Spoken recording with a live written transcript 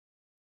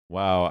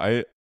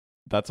Wow,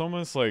 that's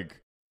almost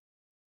like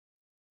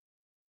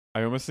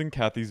I almost think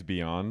Kathy's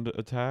beyond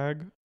a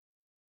tag.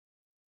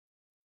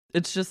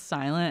 It's just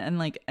silent and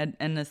like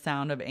and the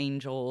sound of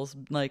angels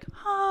like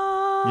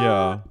ah.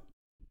 Yeah.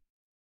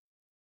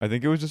 I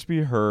think it would just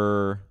be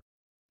her.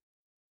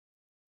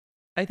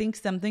 I think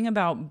something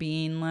about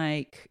being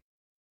like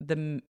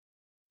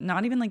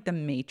not even like the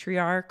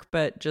matriarch,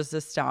 but just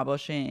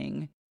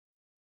establishing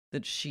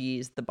that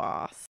she's the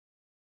boss.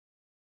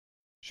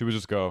 She would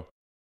just go,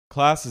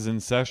 class is in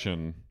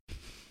session.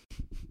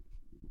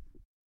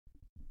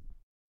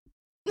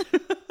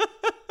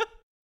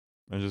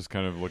 And just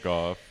kind of look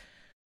off.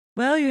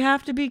 Well, you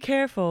have to be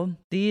careful.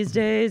 These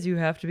days, you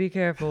have to be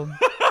careful.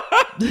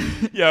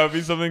 Yeah, it'd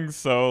be something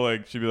so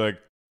like, she'd be like,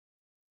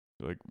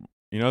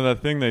 you know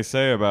that thing they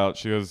say about,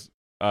 she goes,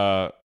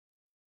 I'm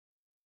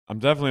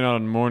definitely not a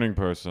morning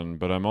person,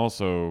 but I'm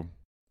also...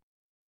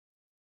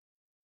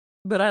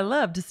 But I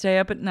love to stay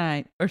up at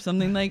night or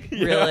something like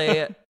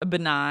really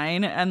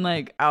benign and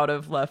like out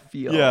of left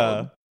field.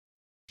 Yeah.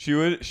 She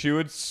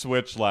would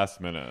switch last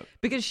minute.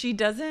 Because she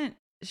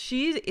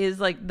is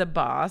like the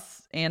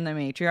boss and the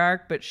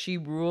matriarch, but she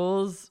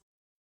rules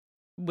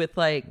with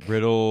like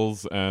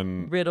riddles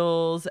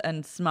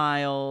and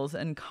smiles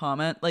and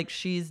comment. Like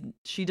she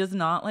does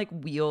not like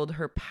wield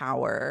her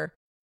power.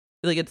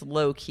 Like it's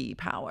low key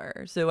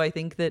power. So I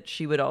think that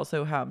she would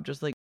also have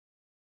just like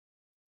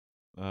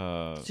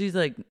she's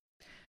like,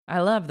 I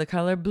love the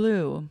color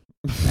blue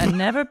and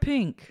never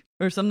pink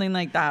or something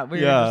like that, where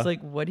you're just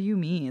like, what do you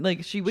mean?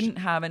 Like she wouldn't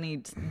have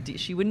any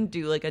she wouldn't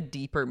do like a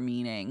deeper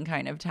meaning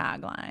kind of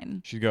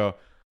tagline. She'd go,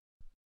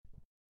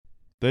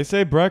 they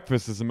say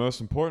breakfast is the most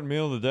important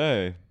meal of the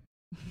day.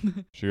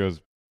 She goes,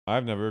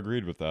 I've never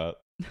agreed with that.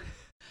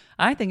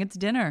 I think it's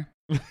dinner.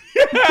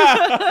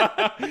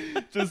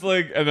 Just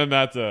like, and then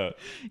that's it.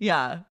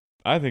 Yeah.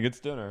 I think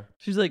it's dinner.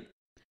 She's like,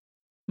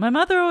 my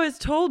mother always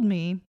told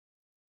me,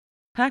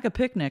 pack a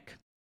picnic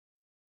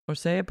or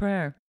say a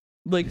prayer.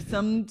 Like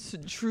some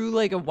true,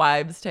 like a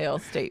wives' tale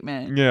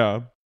statement.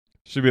 Yeah.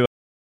 She'd be like,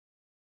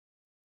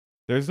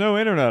 there's no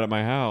internet at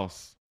my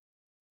house.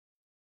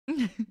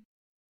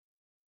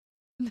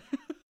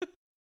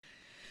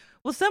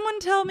 Will someone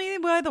tell me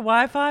why the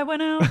Wi-Fi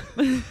went out?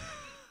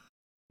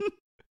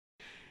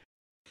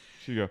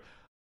 She'd go,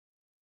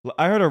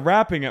 I heard a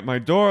rapping at my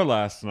door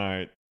last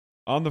night.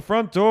 On the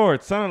front door,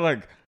 it sounded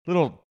like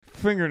little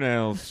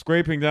fingernails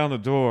scraping down the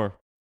door.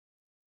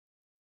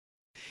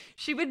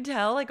 She would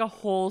tell like a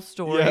whole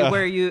story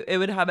where it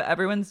would have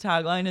everyone's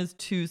tagline is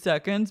 2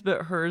 seconds,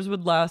 but hers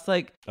would last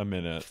like a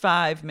minute,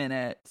 5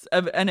 minutes,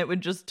 and it would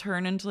just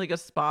turn into like a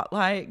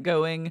spotlight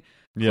going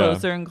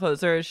closer and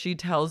closer as she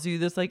tells you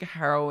this like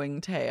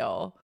harrowing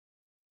tale.